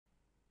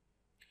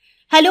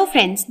Hello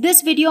friends,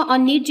 this video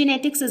on Neet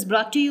genetics is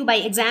brought to you by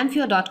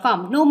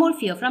examfear.com. No more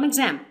fear from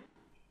exam.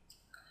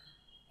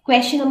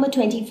 Question number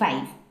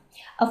 25.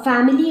 A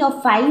family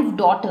of 5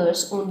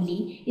 daughters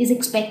only is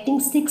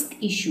expecting 6th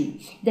issue.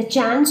 The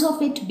chance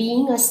of it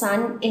being a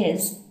son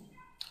is...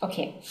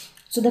 Okay,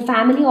 so the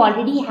family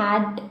already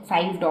had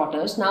 5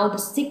 daughters. Now the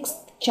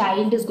 6th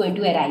child is going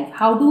to arrive.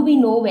 How do we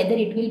know whether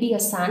it will be a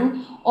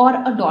son or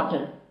a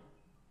daughter?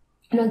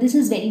 Now this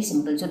is very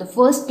simple. So the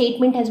first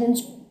statement has been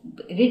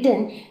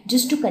written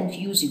just to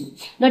confuse you.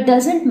 Now it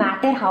doesn't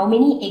matter how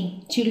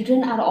many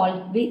children are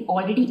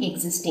already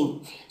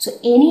existing. So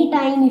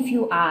anytime if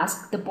you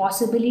ask, the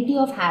possibility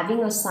of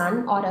having a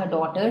son or a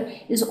daughter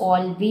is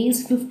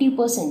always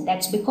 50%.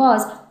 That's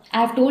because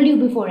I have told you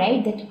before,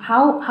 right, that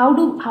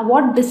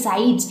what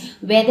decides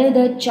whether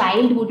the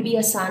child would be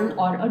a son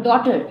or a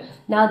daughter.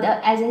 Now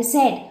as I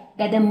said,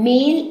 that the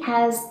male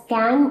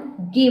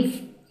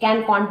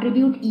can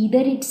contribute either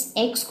its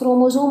X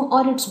chromosome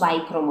or its Y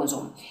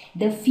chromosome.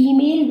 The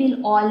female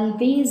will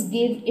always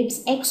give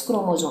its X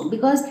chromosome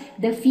because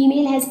the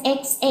female has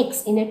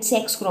XX in its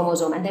sex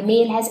chromosome and the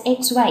male has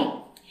XY.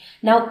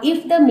 Now,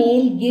 if the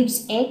male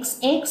gives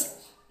XX,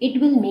 it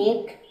will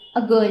make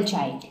a girl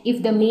child.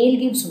 If the male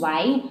gives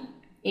Y,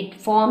 it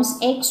forms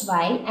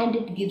XY and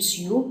it gives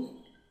you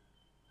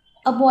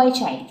a boy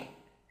child.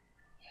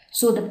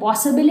 So the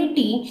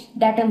possibility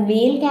that a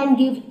male can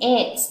give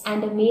X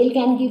and a male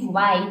can give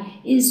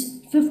Y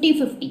is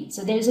 50-50.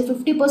 So there is a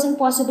 50%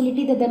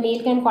 possibility that the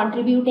male can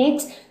contribute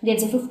X. There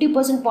is a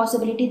 50%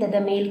 possibility that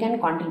the male can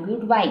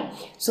contribute Y.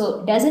 So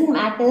it doesn't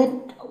matter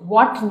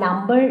what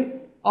number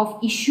of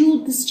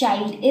issue this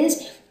child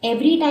is.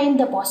 Every time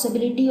the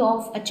possibility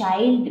of a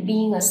child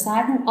being a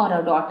son or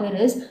a daughter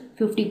is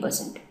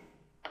 50%.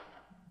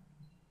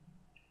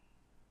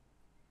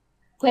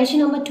 Question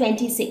number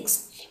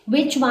 26.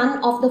 Which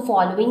one of the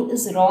following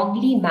is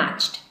wrongly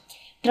matched?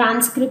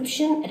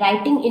 Transcription,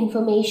 writing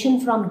information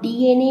from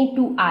DNA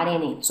to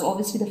RNA. So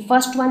obviously the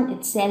first one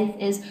itself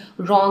is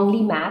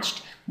wrongly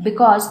matched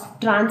because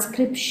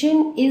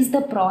transcription is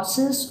the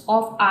process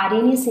of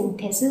RNA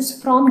synthesis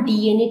from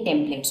DNA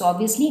templates. So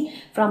obviously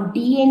from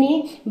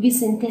DNA we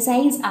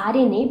synthesize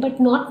RNA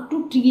but not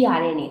to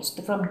tRNA.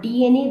 So from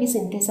DNA we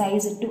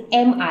synthesize it to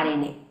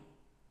mRNA.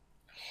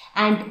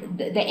 And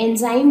the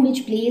enzyme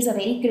which plays a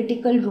very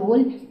critical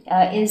role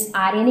is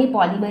RNA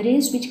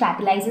polymerase, which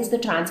catalyzes the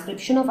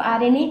transcription of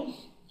RNA.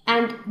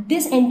 And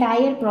this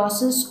entire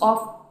process of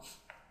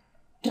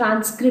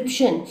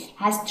transcription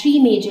has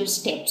 3 major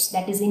steps,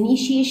 that is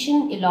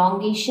initiation,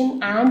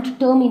 elongation and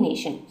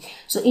termination.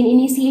 So in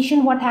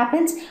initiation what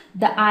happens?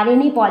 The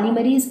RNA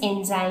polymerase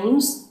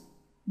enzymes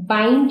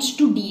binds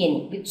to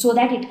DNA so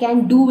that it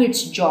can do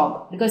its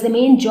job, because the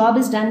main job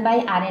is done by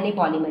RNA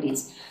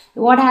polymerase.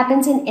 What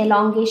happens in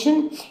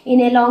elongation? In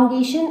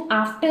elongation,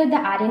 after the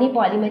RNA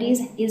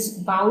polymerase is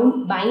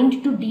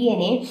bind to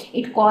DNA,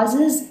 it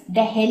causes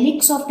the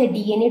helix of the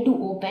DNA to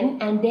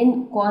open and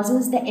then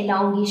causes the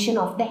elongation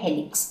of the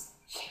helix.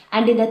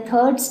 And in the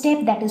third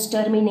step, that is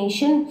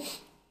termination,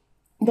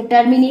 the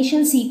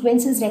termination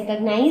sequence is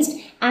recognized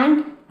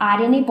and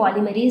RNA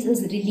polymerase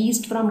is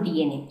released from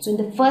DNA. So in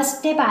the first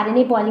step,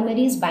 RNA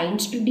polymerase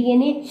binds to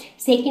DNA.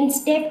 Second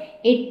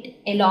step, it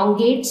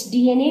elongates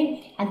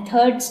DNA. And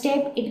third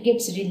step, it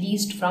gets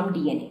released from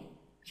DNA.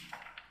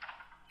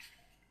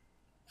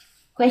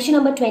 Question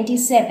number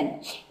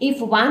 27. If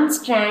one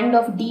strand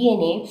of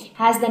DNA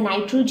has the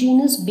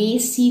nitrogenous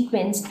base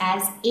sequence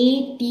as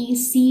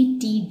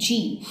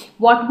ATCTG,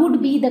 what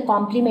would be the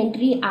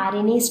complementary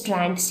RNA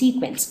strand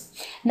sequence?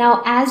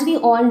 Now, as we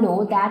all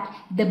know that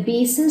the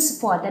bases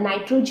for the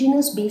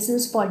nitrogenous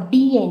bases for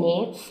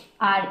DNA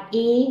are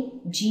A,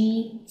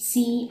 G,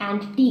 C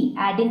and T,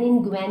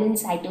 adenine, guanine,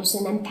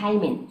 cytosine and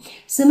thymine.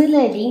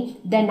 Similarly,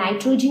 the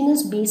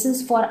nitrogenous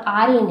bases for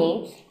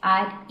RNA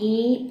are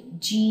A,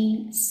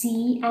 G,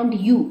 C and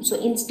U. So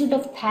instead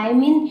of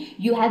thymine,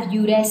 you have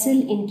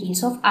uracil in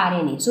case of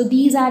RNA. So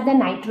these are the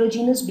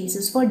nitrogenous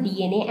bases for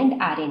DNA and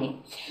RNA.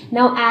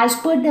 Now, as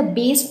per the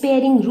base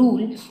pairing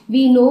rule,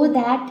 we know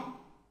that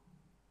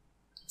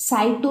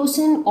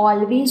cytosine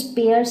always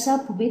pairs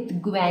up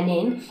with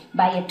guanine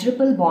by a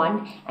triple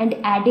bond and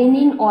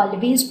adenine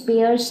always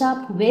pairs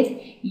up with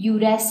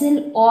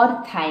uracil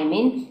or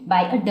thymine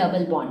by a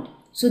double bond.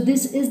 So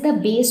this is the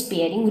base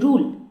pairing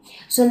rule.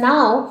 So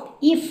now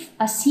if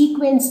a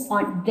sequence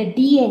on the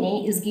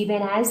DNA is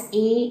given as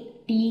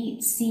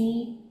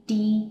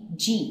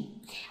ATCTG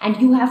and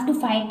you have to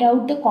find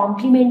out the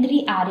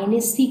complementary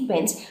RNA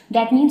sequence,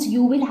 that means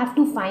you will have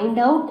to find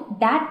out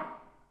that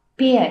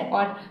pair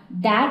or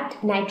that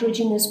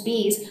nitrogenous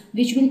base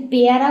which will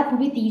pair up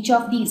with each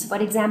of these. For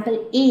example,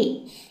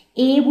 A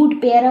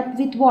would pair up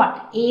with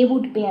what? A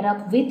would pair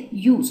up with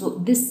U. So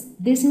this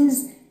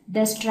is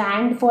the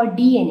strand for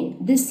DNA.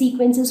 This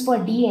sequence is for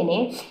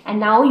DNA and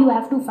now you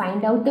have to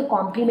find out the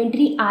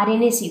complementary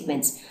RNA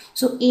sequence.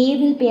 So A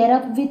will pair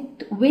up with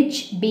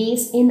which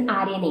base in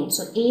RNA?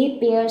 So A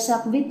pairs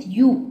up with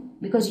U.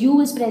 because U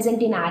is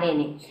present in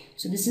RNA.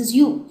 So this is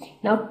U.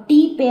 Now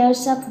T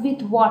pairs up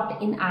with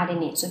what in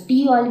RNA? So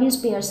T always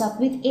pairs up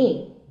with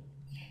A.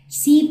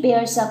 C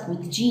pairs up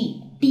with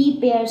G. T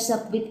pairs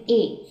up with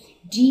A.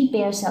 G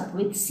pairs up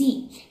with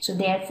C. So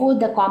therefore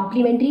the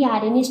complementary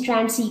RNA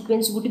strand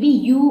sequence would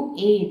be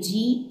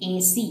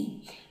UAGAC.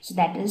 So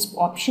that is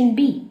option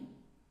B.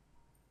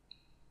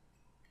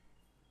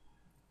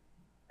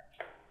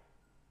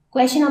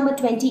 Question number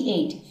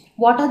 28.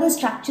 What are the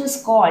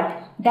structures called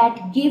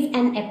that give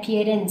an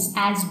appearance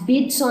as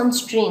bits on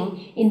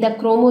string in the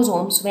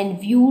chromosomes when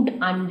viewed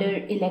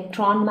under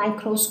electron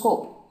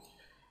microscope?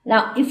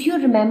 Now, if you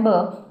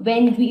remember,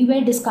 when we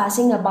were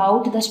discussing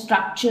about the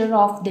structure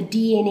of the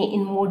DNA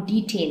in more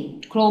detail,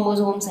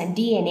 chromosomes and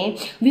DNA,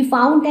 we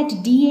found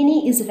that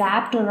DNA is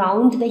wrapped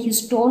around the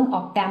histone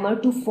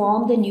octamer to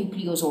form the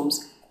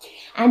nucleosomes.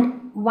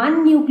 And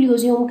one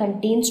nucleosome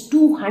contains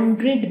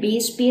 200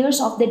 base pairs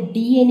of the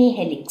DNA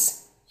helix.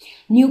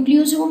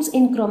 Nucleosomes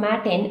in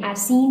chromatin are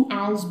seen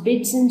as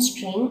bits in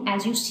string,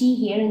 as you see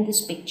here in this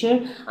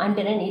picture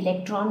under an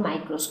electron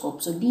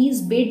microscope. So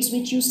these bits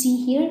which you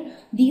see here,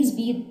 these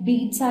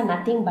beads are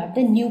nothing but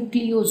the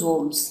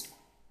nucleosomes.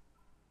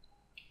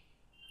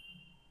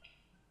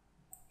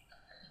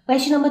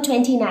 Question number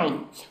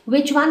 29.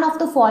 Which one of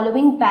the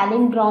following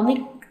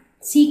palindromic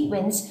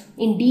sequence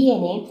in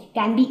DNA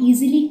can be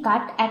easily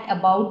cut at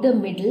about the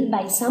middle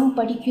by some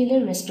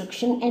particular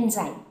restriction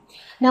enzyme?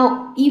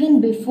 Now,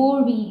 even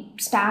before we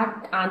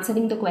start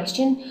answering the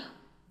question,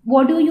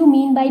 what do you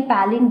mean by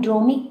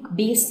palindromic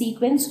base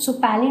sequence? So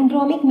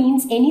palindromic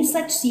means any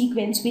such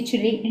sequence which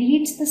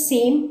reads the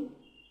same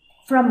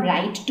from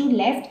right to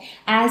left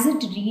as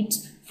it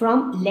reads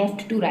from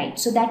left to right.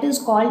 So that is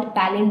called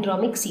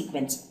palindromic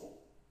sequence.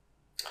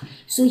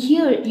 So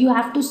here you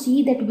have to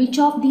see that which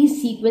of these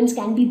sequence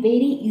can be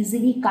very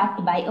easily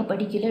cut by a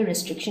particular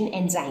restriction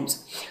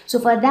enzymes. So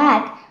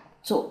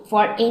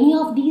for any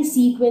of these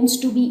sequence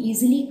to be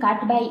easily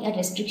cut by a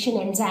restriction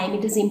enzyme,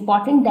 it is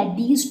important that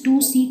these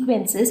two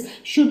sequences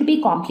should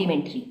be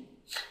complementary.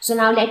 So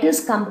now let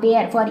us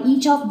compare for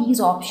each of these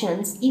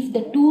options if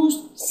the two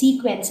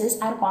sequences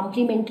are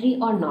complementary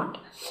or not.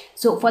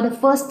 So for the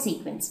first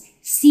sequence,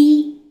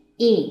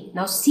 CA.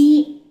 Now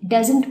C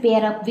doesn't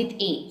pair up with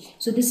A.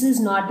 So this is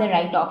not the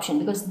right option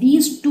because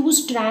these two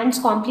strands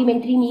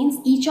complementary means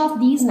each of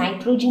these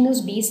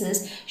nitrogenous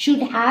bases should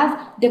have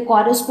the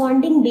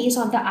corresponding base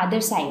on the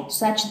other side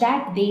such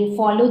that they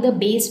follow the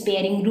base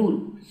pairing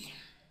rule.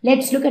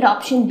 Let's look at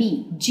option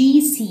B.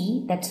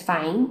 GC, that's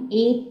fine.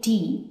 AT,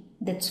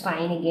 that's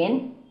fine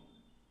again.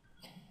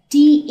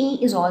 TA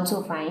is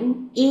also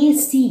fine.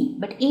 AC,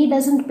 but A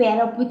doesn't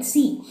pair up with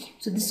C.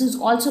 So this is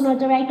also not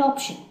the right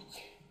option.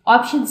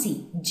 Option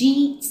C,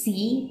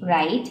 GC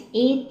right,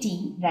 AT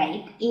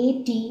right,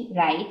 AT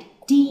right,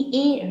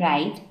 TA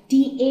right,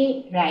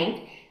 TA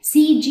right,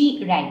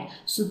 CG right.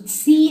 So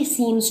C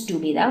seems to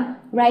be the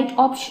right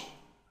option.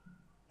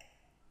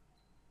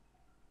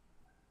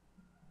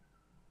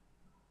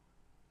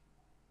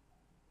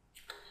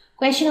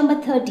 Question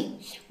number 30.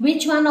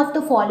 Which one of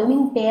the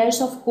following pairs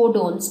of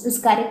codons is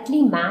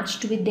correctly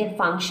matched with their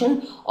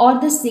function or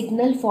the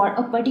signal for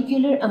a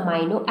particular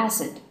amino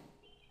acid?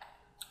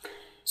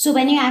 So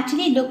when you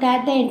actually look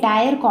at the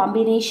entire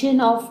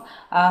combination of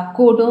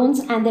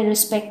codons and the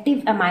respective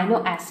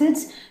amino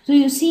acids, so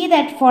you see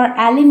that for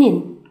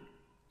alanine,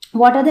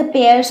 what are the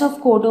pairs of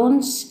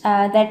codons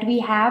that we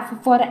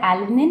have for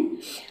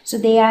alanine? So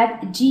they are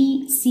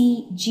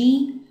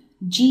GCG,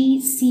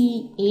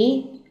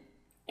 GCA,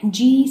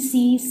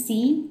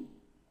 GCC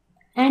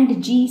and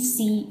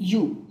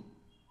GCU.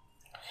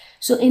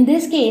 So in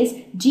this case,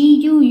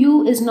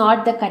 GUU is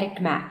not the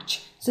correct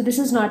match. So this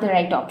is not the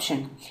right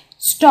option.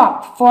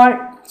 Stop.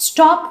 For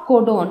stop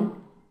codon,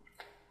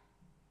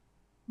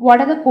 what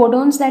are the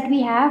codons that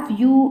we have?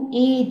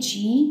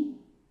 UAG,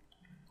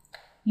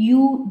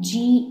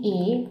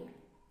 UGA,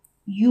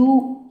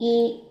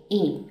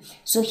 UAA.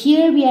 So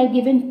here we are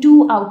given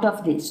 2 out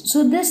of this.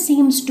 So this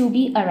seems to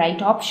be a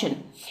right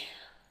option.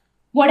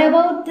 What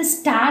about the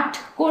start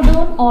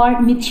codon or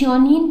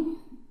methionine?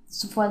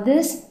 So for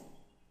this,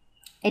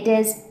 it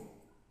is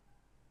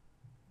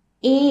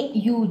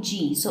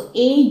AUG. So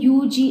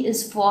AUG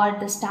is for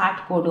the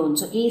start codon.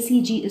 So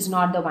ACG is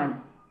not the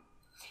one.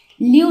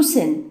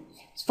 Leucine.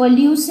 For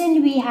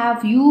leucine, we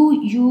have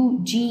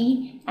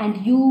UUG and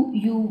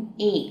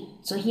UUA.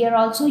 So here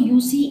also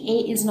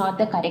UCA is not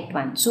the correct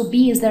one. So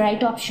B is the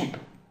right option.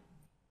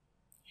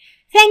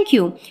 Thank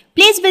you.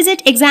 Please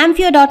visit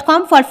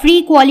examfear.com for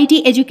free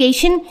quality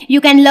education.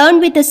 You can learn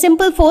with a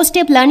simple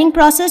 4-step learning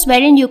process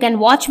wherein you can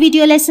watch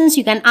video lessons,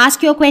 you can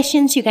ask your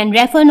questions, you can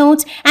refer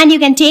notes, and you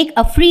can take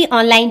a free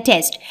online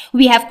test.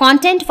 We have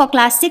content for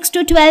class 6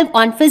 to 12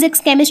 on physics,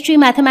 chemistry,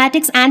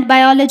 mathematics, and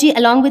biology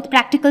along with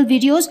practical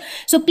videos.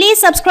 So please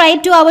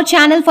subscribe to our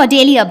channel for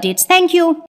daily updates. Thank you.